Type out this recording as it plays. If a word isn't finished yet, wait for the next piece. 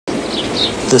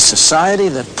The society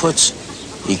that puts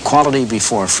equality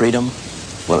before freedom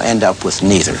will end up with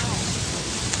neither.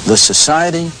 The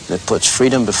society that puts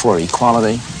freedom before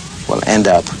equality will end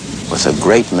up with a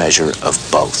great measure of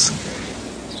both.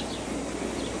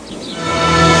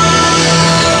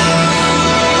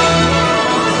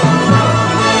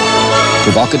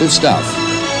 Provocative stuff.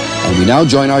 And we now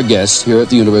join our guests here at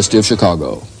the University of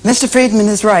Chicago. Mr. Friedman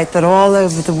is right that all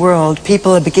over the world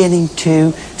people are beginning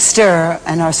to stir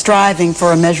and are striving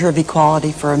for a measure of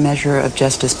equality, for a measure of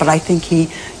justice. But I think he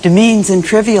demeans and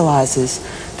trivializes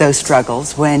those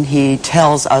struggles when he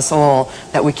tells us all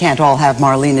that we can't all have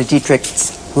Marlene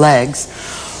Dietrich's legs.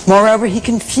 Moreover, he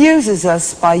confuses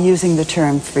us by using the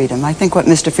term freedom. I think what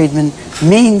Mr. Friedman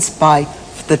means by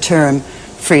the term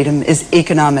freedom is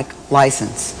economic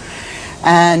license.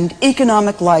 And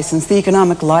economic license, the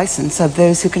economic license of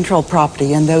those who control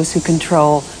property and those who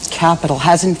control capital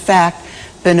has in fact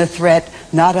been a threat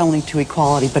not only to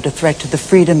equality but a threat to the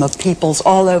freedom of peoples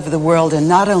all over the world, and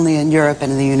not only in Europe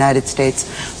and in the United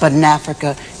States but in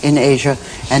Africa, in Asia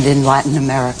and in Latin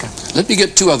America. Let me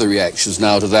get two other reactions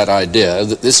now to that idea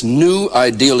that this new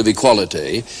ideal of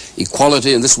equality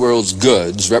in this world's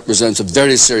goods, represents a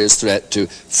very serious threat to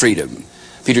freedom.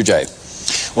 Peter J.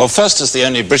 Well, first, as the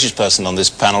only British person on this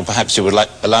panel, perhaps you would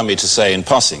allow me to say in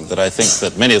passing that I think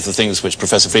that many of the things which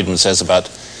Professor Friedman says about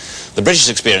the British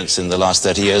experience in the last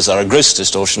 30 years are a gross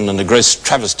distortion and a gross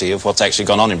travesty of what's actually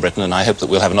gone on in Britain, and I hope that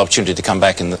we'll have an opportunity to come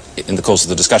back in the course of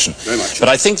the discussion. Very much. But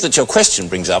I think that your question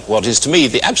brings up what is to me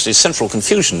the absolutely central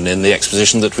confusion in the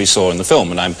exposition that we saw in the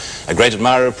film, and I'm a great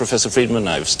admirer of Professor Friedman.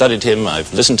 I've studied him,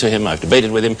 I've listened to him, I've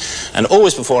debated with him, and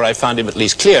always before I found him at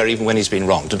least clear even when he's been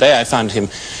wrong. Today I found him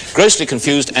grossly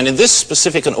confused, and in this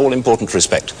specific and all-important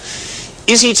respect.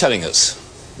 Is he telling us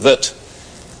that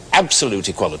absolute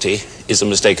equality is a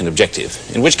mistaken objective,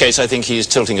 in which case I think he is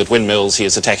tilting at windmills, he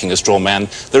is attacking a straw man.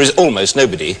 There is almost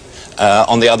nobody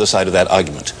on the other side of that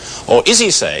argument. Or is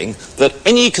he saying that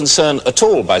any concern at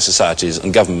all by societies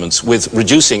and governments with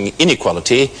reducing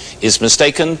inequality is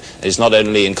mistaken, is not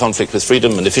only in conflict with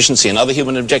freedom and efficiency and other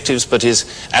human objectives, but is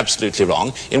absolutely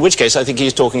wrong, in which case I think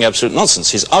he's talking absolute nonsense.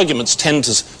 His arguments tend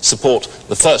to support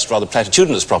the first rather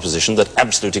platitudinous proposition that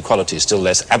absolute equality is still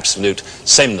less absolute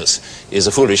sameness is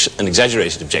a foolish and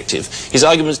exaggerated objective. His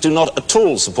arguments do not at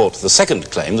all support the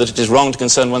second claim that it is wrong to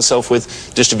concern oneself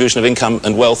with distribution of income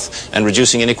and wealth and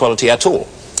reducing inequality at all.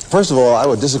 First of all, I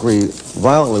would disagree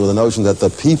violently with the notion that the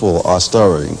people are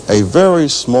stirring. A very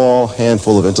small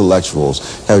handful of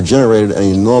intellectuals have generated an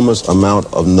enormous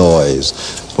amount of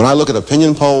noise. When I look at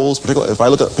opinion polls, particularly if I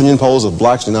look at opinion polls of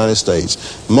blacks in the United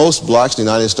States, most blacks in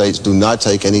the United States do not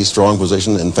take any strong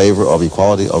position in favor of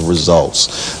equality of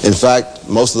results. In fact,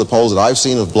 most of the polls that I've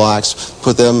seen of blacks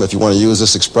put them, if you want to use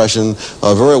this expression,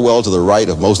 very well to the right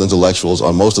of most intellectuals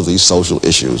on most of these social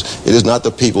issues. It is not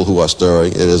the people who are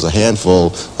stirring, it is a handful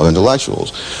of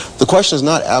intellectuals. The question is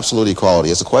not absolute equality,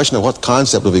 it's a question of what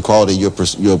concept of equality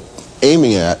you're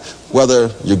aiming at, whether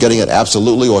you're getting it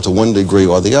absolutely or to one degree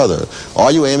or the other.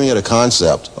 Are you aiming at a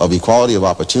concept of equality of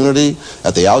opportunity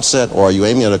at the outset, or are you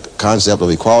aiming at a concept of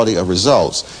equality of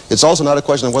results? It's also not a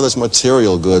question of whether it's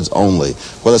material goods only.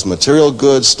 Whether it's material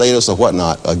goods, status, or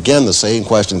whatnot, again, the same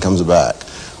question comes back.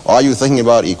 Are you thinking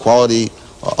about equality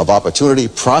of opportunity,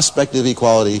 prospective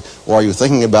equality, or are you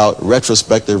thinking about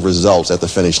retrospective results at the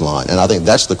finish line? And I think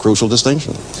that's the crucial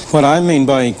distinction. What I mean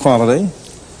by equality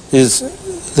is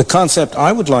the concept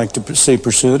I would like to see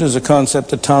pursued is a concept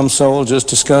that Tom Sowell just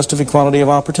discussed of equality of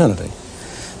opportunity.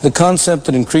 The concept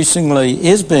that increasingly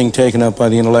is being taken up by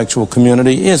the intellectual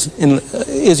community is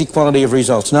equality of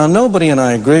results. Now, nobody, and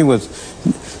I agree with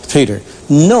Peter,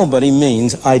 nobody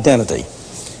means identity.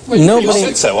 Well, you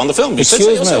said so on the film. You said so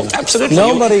yourself. Absolutely.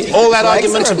 Nobody. All that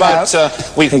argument about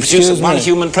we produce one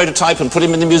human prototype and put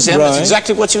him in the museum, that's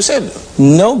exactly what you said.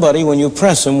 Nobody, when you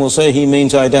press him, will say he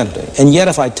means identity. And yet,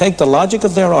 if I take the logic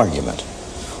of their argument,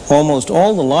 almost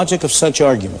all the logic of such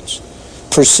arguments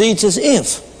proceeds as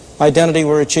if identity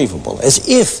were achievable, as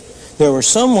if there were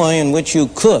some way in which you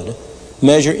could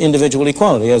measure individual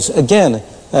equality. As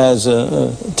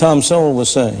Tom Sowell was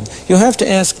saying, you have to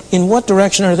ask, in what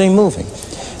direction are they moving?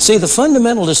 See, the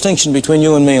fundamental distinction between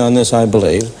you and me on this, I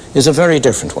believe, is a very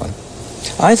different one.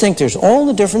 I think there's all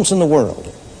the difference in the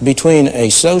world between a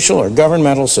social or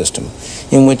governmental system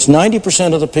in which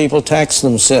 90% of the people tax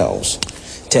themselves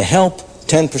to help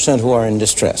 10% who are in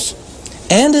distress,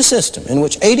 and a system in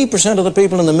which 80% of the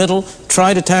people in the middle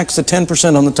try to tax the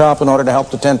 10% on the top in order to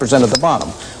help the 10% at the bottom.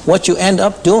 What you end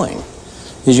up doing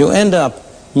is you end up,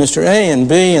 Mr. A and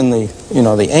B in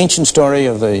the ancient story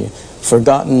of the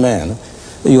forgotten man,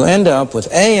 you end up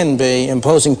with A and B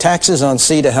imposing taxes on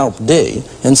C to help D,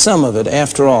 and some of it,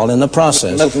 after all, in the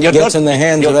process, gets in the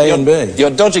hands of A and B.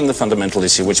 You're dodging the fundamental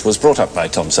issue which was brought up by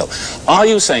Tom Sowell. Are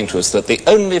you saying to us that the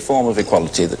only form of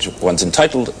equality that one's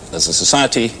entitled as a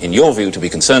society, in your view, to be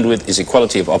concerned with is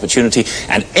equality of opportunity,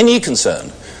 and any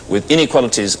concern with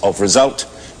inequalities of result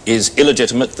is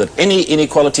illegitimate, that any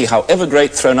inequality, however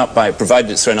great, provided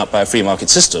it's thrown up by a free market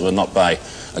system and not by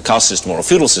a caste system or a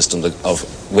feudal system of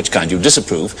which kind you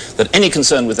disapprove, that any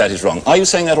concern with that is wrong? Are you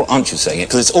saying that, or aren't you saying it?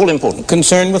 Because it's all important.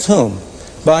 Concern with whom?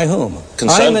 By whom?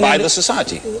 Concern by the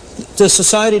society. The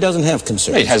society doesn't have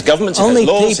concerns. It has governments, it has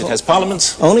laws, it has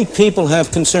parliaments. Only people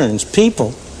have concerns.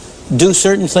 People do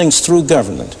certain things through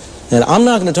government. And I'm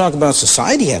not going to talk about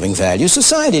society having values.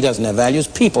 Society doesn't have values.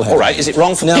 People have All right. values. Is it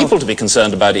wrong for people to be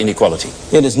concerned about inequality?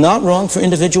 It is not wrong for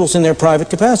individuals in their private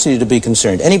capacity to be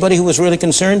concerned. Anybody who is really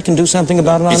concerned can do something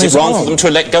about it on his own. Is it wrong for them to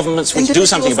elect governments which do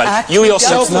something about it? You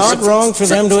yourself It's not wrong for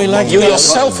them to elect. You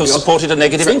yourself have supported a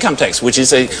negative income tax, which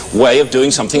is a way of doing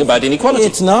something about inequality.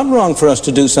 It's not wrong for us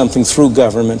to do something through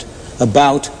government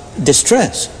about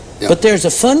distress. Yeah. But there's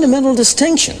a fundamental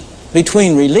distinction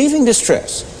between relieving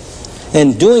distress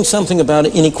and doing something about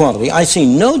inequality. I see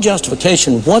no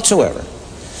justification whatsoever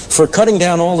for cutting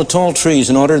down all the tall trees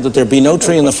in order that there be no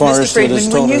tree in the forest that is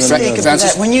taller than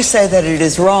another. When you say that it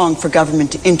is wrong for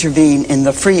government to intervene in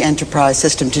the free enterprise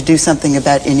system to do something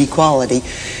about inequality,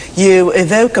 you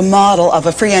evoke a model of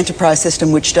a free enterprise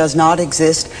system which does not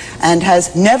exist and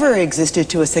has never existed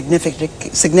to a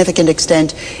significant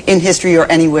extent in history or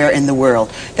anywhere in the world.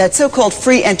 That so-called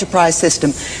free enterprise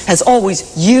system has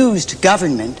always used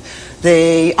government.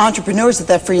 The entrepreneurs of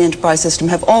that free enterprise system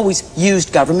have always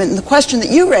used government, and the question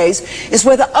that you raise is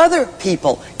whether other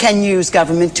people can use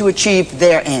government to achieve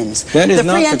their ends. The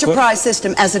free enterprise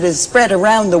system, as it is spread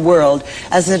around the world,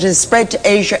 as it is spread to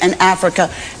Asia and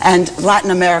Africa and Latin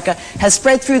America, has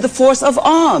spread through the force of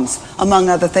arms, among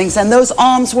other things, and those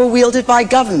arms were wielded by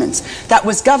governments. That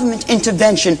was government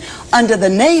intervention under the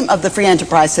name of the free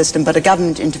enterprise system, but a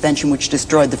government intervention which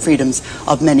destroyed the freedoms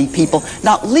of many people,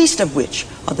 not least of which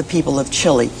are the people of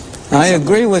Chile. I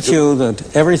agree with you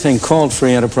that everything called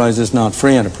free enterprise is not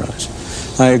free enterprise.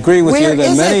 I agree with you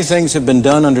that many things have been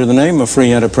done under the name of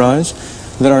free enterprise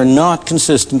that are not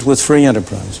consistent with free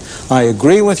enterprise. I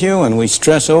agree with you, and we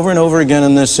stress over and over again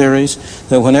in this series,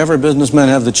 that whenever businessmen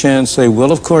have the chance, they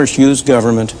will, of course, use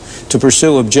government to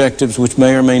pursue objectives which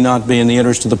may or may not be in the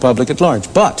interest of the public at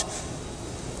large. But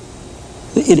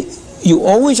you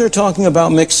always are talking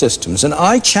about mixed systems, and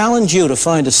I challenge you to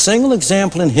find a single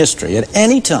example in history at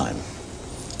any time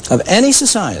of any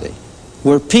society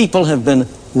where people have been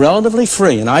relatively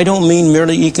free, and I don't mean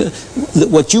merely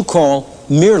what you call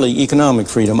merely economic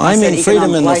freedom. I mean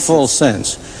freedom in the full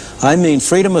sense. I mean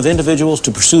freedom of individuals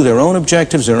to pursue their own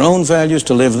objectives, their own values,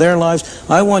 to live their lives.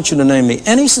 I want you to name me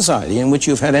any society in which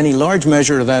you've had any large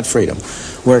measure of that freedom,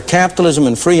 where capitalism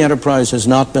and free enterprise has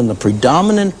not been the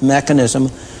predominant mechanism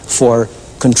for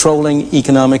controlling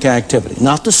economic activity.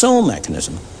 Not the sole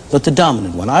mechanism, but the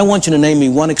dominant one. I want you to name me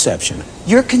one exception.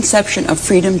 Your conception of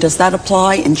freedom, does that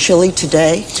apply in Chile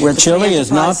today? Where the Chile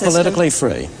is not politically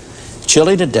free.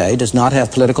 Chile today does not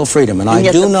have political freedom, and I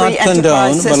do not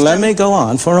condone, but let me go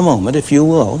on for a moment, if you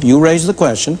will. You raise the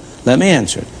question, let me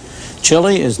answer it.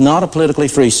 Chile is not a politically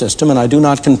free system, and I do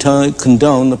not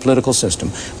condone the political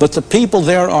system. But the people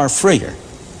there are freer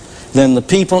than the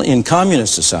people in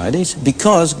communist societies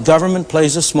because government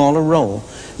plays a smaller role,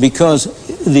 because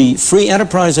the free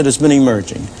enterprise that has been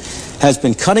emerging has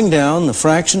been cutting down the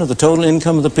fraction of the total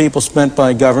income of the people spent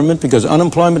by government, because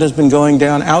unemployment has been going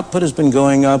down, output has been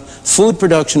going up, food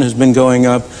production has been going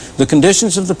up. The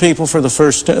conditions of the people not for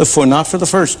the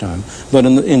first time, but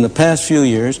in the past few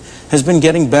years, has been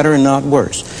getting better and not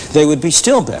worse. They would be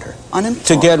still better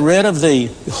to get rid of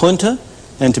the junta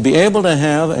and to be able to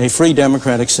have a free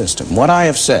democratic system. What I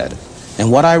have said,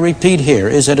 and what I repeat here,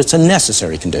 is that it's a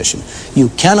necessary condition. You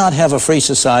cannot have a free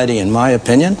society, in my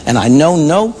opinion, and I know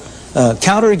no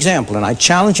counterexample, and I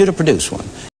challenge you to produce one.